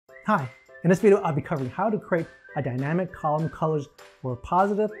Hi, in this video I'll be covering how to create a dynamic column colors for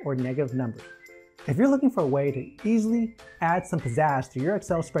positive or negative numbers. If you're looking for a way to easily add some pizzazz to your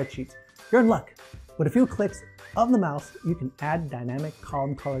Excel spreadsheets, you're in luck. With a few clicks of the mouse, you can add dynamic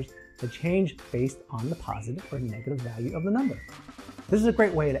column colors that change based on the positive or negative value of the number. This is a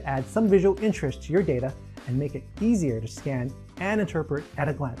great way to add some visual interest to your data and make it easier to scan and interpret at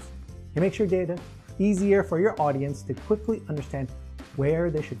a glance. It makes your data easier for your audience to quickly understand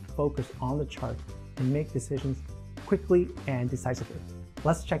where they should focus on the chart and make decisions quickly and decisively.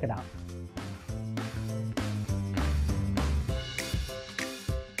 Let's check it out.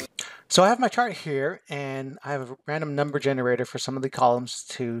 So I have my chart here and I have a random number generator for some of the columns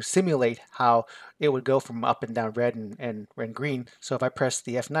to simulate how it would go from up and down red and green. So if I press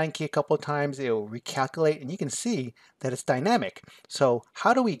the F9 key a couple of times, it will recalculate and you can see that it's dynamic. So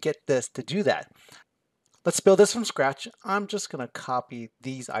how do we get this to do that? Let's build this from scratch. I'm just going to copy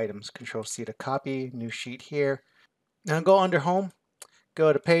these items. Control C to copy, new sheet here. Now go under home,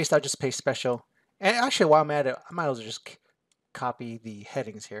 go to paste. I'll just paste special. And actually while I'm at it, I might as well just copy the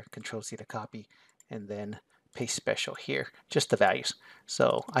headings here. Control C to copy and then paste special here, just the values.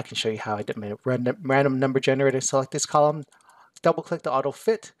 So I can show you how I did my random number generator. Select this column, double click the auto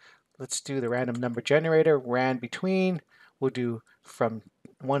fit. Let's do the random number generator, ran between. We'll do from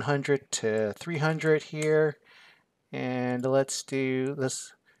 100 to 300 here. And let's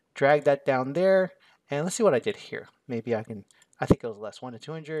drag that down there. And let's see what I did here. Maybe I think it was less, 1 to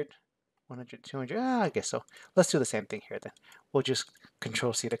 200. 100, 200, I guess so. Let's do the same thing here then. We'll just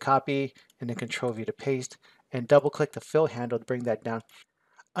Control C to copy and then Control V to paste and double click the fill handle to bring that down.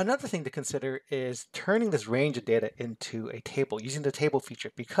 Another thing to consider is turning this range of data into a table using the table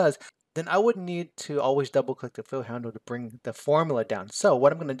feature, because then I wouldn't need to always double click the fill handle to bring the formula down. So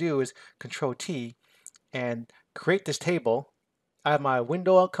what I'm going to do is Control T and create this table. I have my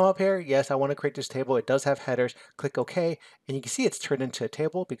window come up here. Yes, I want to create this table. It does have headers. Click OK. And you can see it's turned into a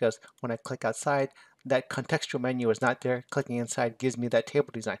table because when I click outside, that contextual menu is not there. Clicking inside gives me that table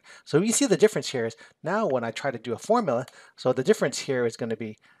design. So you see the difference here is now when I try to do a formula, so the difference here is going to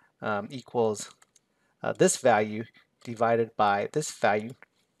be equals this value divided by this value.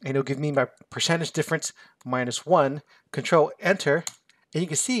 And it'll give me my percentage difference minus 1. Control Enter. And you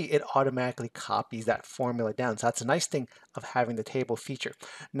can see it automatically copies that formula down. So that's a nice thing of having the table feature.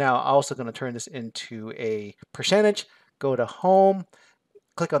 Now, I'm also going to turn this into a percentage. Go to Home,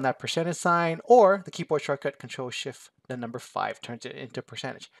 click on that percentage sign, or the keyboard shortcut Control Shift, the number 5 turns it into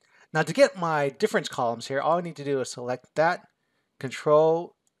percentage. Now, to get my difference columns here, all I need to do is select that,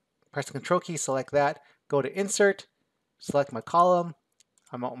 press the Control key, select that, go to Insert, select my column.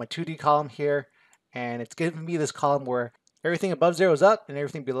 I'm on my 2D column here, and it's giving me this column where everything above 0 is up and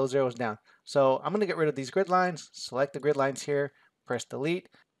everything below 0 is down. So I'm going to get rid of these grid lines, select the grid lines here, press delete.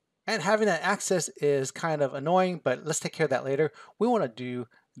 And having that access is kind of annoying, but let's take care of that later. We want to do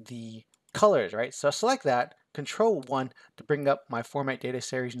the colors, right? So select that, Control 1 to bring up my Format Data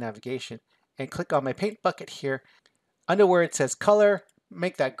Series navigation, and click on my paint bucket here. Under where it says color,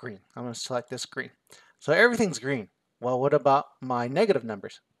 make that green. I'm going to select this green. So everything's green. Well, what about my negative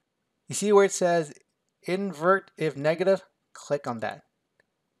numbers? You see where it says invert if negative? Click on that.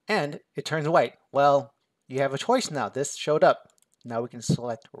 And it turns white. Well, you have a choice now. This showed up. Now we can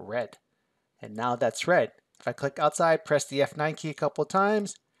select red. And now that's red. If I click outside, press the F9 key a couple of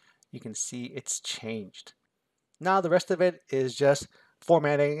times, you can see it's changed. Now the rest of it is just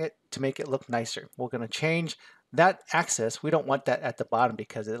formatting it to make it look nicer. We're going to change that axis. We don't want that at the bottom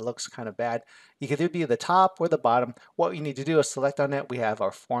because it looks kind of bad. You can either be the top or the bottom. What you need to do is select on it. We have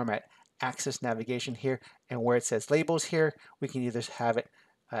our format axis navigation here, and where it says labels here, we can either have it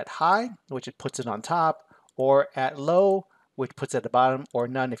at high, which it puts it on top, or at low, which puts it at the bottom, or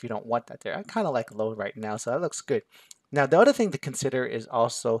none if you don't want that there. I kind of like low right now, so that looks good. Now the other thing to consider is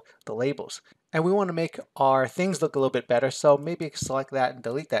also the labels, and we want to make our things look a little bit better, so maybe select that and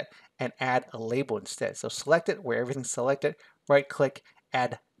delete that and add a label instead. So select it where everything's selected, right click,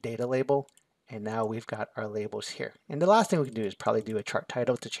 add data label, and now we've got our labels here. And the last thing we can do is probably do a chart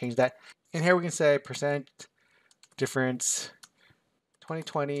title to change that. And here we can say percent difference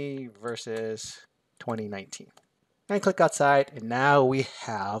 2020 versus 2019. And click outside, and now we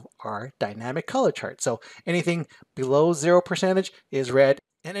have our dynamic color chart. So anything below 0% is red,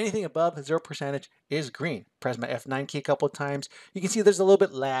 and anything above 0% is green. Press my F9 key a couple of times. You can see there's a little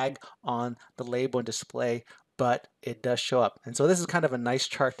bit lag on the label and display, but it does show up. And so this is kind of a nice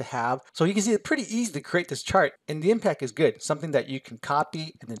chart to have. So you can see it's pretty easy to create this chart, and the impact is good. Something that you can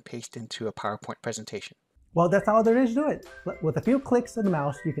copy and then paste into a PowerPoint presentation. Well, that's all there is to it. With a few clicks of the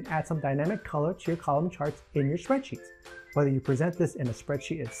mouse, you can add some dynamic color to your column charts in your spreadsheets. Whether you present this in a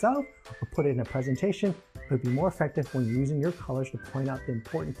spreadsheet itself or put it in a presentation, it would be more effective when using your colors to point out the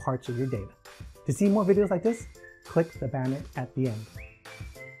important parts of your data. To see more videos like this, click the banner at the end.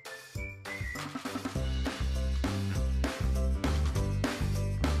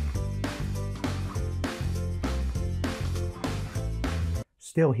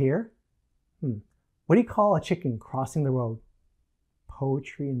 Still here? What do you call a chicken crossing the road?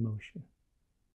 Poetry in motion.